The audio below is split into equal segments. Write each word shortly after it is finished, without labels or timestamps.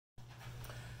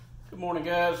Good morning,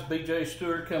 guys. BJ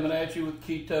Stewart coming at you with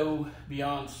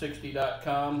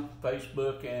KetoBeyond60.com,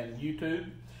 Facebook, and YouTube.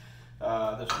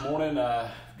 This morning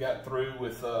I got through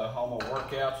with all my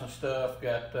workouts and stuff,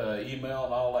 got email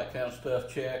and all that kind of stuff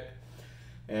checked,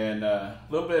 and a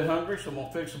little bit hungry, so I'm going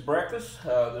to fix some breakfast.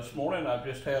 This morning I've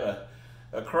just had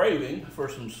a craving for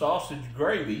some sausage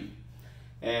gravy,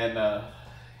 and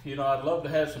you know, I'd love to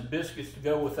have some biscuits to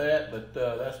go with that, but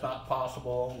that's not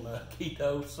possible on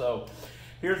keto, so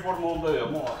here's what I'm going to do.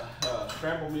 I'm going to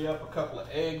scramble me up a couple of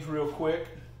eggs real quick.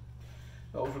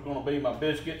 Those are going to be my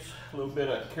biscuits. A little bit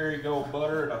of Kerrygold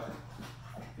butter in a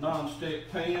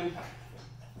non-stick pan.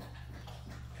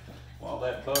 While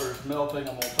that butter is melting,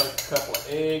 I'm going to take a couple of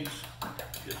eggs,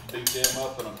 just beat them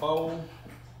up in a bowl.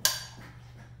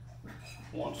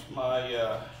 Once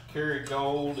my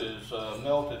Kerrygold is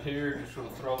melted here, just going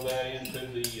to throw that into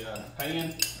the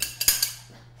pan. Take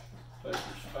your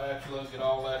spatula, get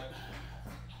all that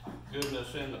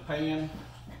goodness in the pan.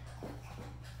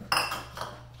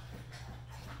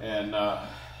 And I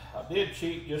did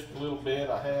cheat just a little bit.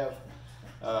 I have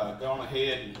gone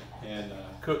ahead and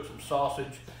cooked some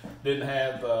sausage. Didn't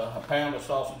have a pound of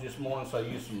sausage this morning, so I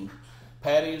used some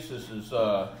patties. This is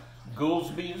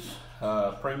Goolsby's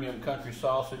premium country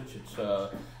sausage. It's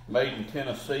made in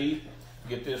Tennessee.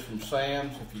 Get this from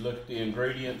Sam's. If you look at the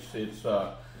ingredients, it's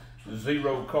 0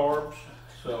 carbs.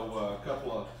 So a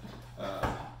couple of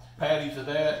patties of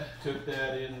that, cook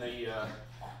that in the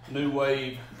New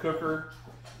Wave cooker,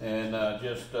 and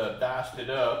just diced it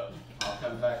up. I'll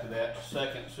come back to that in a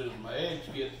second as soon as my eggs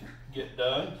get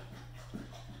done.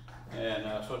 And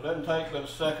so it doesn't take but a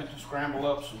second to scramble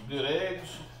up some good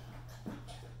eggs.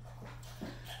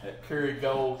 That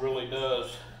Kerrygold really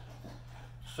does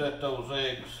set those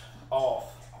eggs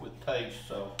off with taste,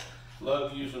 so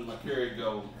love using my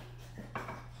Kerrygold.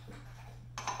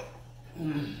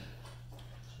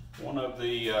 One of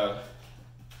the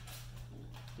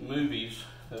movies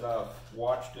that I've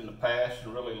watched in the past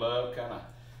and really love, kind of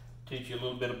teach you a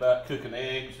little bit about cooking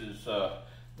eggs, is the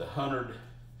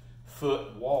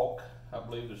 100-Foot Walk, I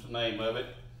believe is the name of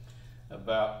it,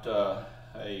 about a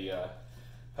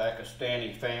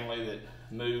Pakistani family that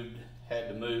had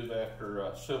to move after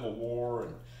a civil war,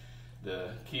 and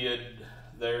the kid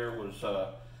there was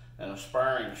an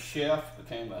aspiring chef,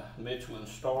 became a Michelin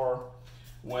star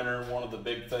winner. One of the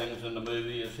big things in the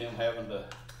movie is him having to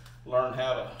learn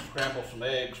how to scramble some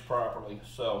eggs properly.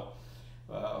 So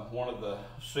one of the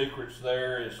secrets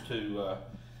there is to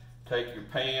take your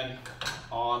pan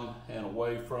on and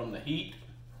away from the heat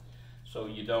so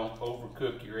you don't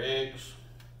overcook your eggs.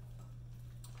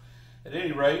 At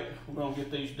any rate, we're going to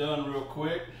get these done real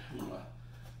quick. I'm going to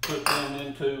put them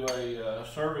into a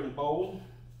serving bowl.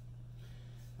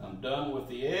 I'm done with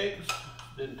the eggs.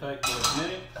 Didn't take but a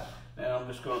minute. Now I'm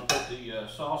just going to put the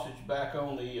sausage back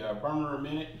on the burner a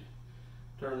minute.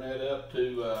 Turn that up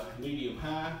to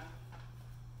medium-high.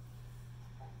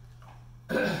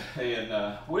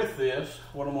 And with this,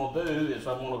 what I'm going to do is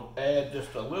I'm going to add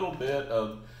just a little bit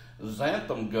of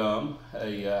xanthan gum,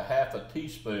 a half a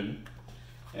teaspoon.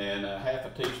 And half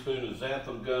a teaspoon of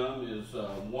xanthan gum is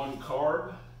 1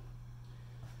 carb.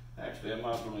 Actually, I'm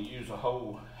not going to use a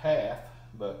whole half,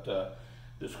 but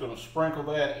just going to sprinkle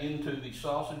that into the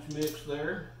sausage mix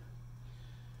there.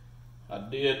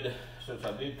 Since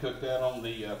I did cook that on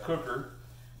the cooker,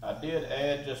 I did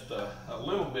add just a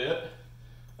little bit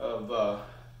of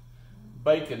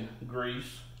bacon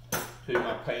grease to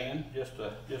my pan, just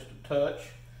a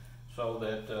touch, so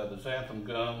that the xanthan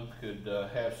gum could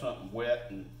have something wet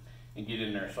and get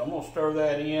in there. So I'm going to stir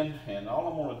that in, and all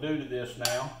I'm going to do to this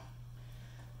now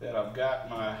that I've got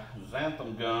my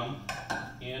xanthan gum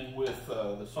in with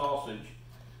the sausage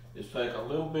is take a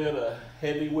little bit of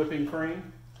heavy whipping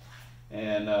cream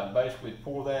and basically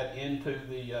pour that into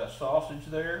the sausage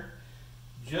there.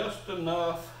 Just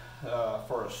enough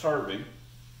for a serving,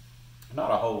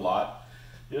 not a whole lot,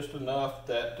 just enough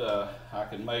that I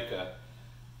can make a,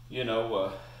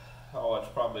 oh, it's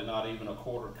probably not even a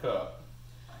 1/4 cup.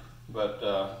 But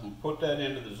put that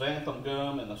into the xanthan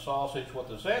gum and the sausage. What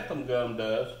the xanthan gum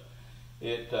does,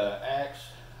 it acts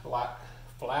like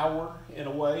flour in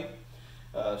a way,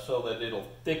 so that it'll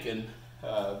thicken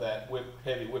that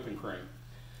heavy whipping cream.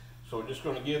 So we're just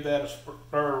going to give that a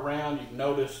stir around. You can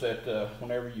notice that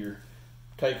whenever you're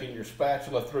taking your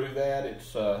spatula through that,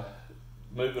 it's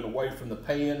moving away from the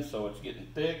pan, so it's getting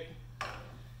thick.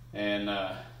 And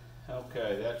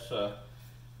okay, that's a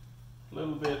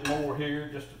little bit more here,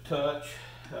 just a touch.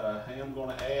 I am going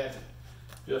to add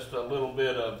just a little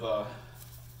bit of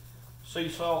sea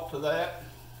salt to that.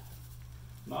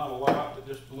 Not a lot, but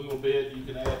just a little bit. You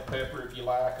can add pepper if you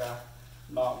like. I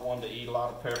not one to eat a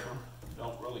lot of pepper.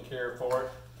 Don't really care for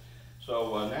it.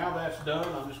 So now that's done,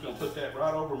 I'm just going to put that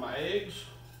right over my eggs.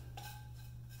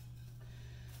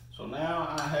 So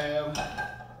now I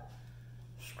have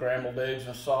scrambled eggs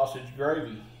and sausage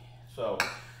gravy. So,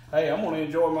 hey, I'm going to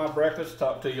enjoy my breakfast.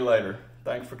 Talk to you later.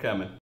 Thanks for coming.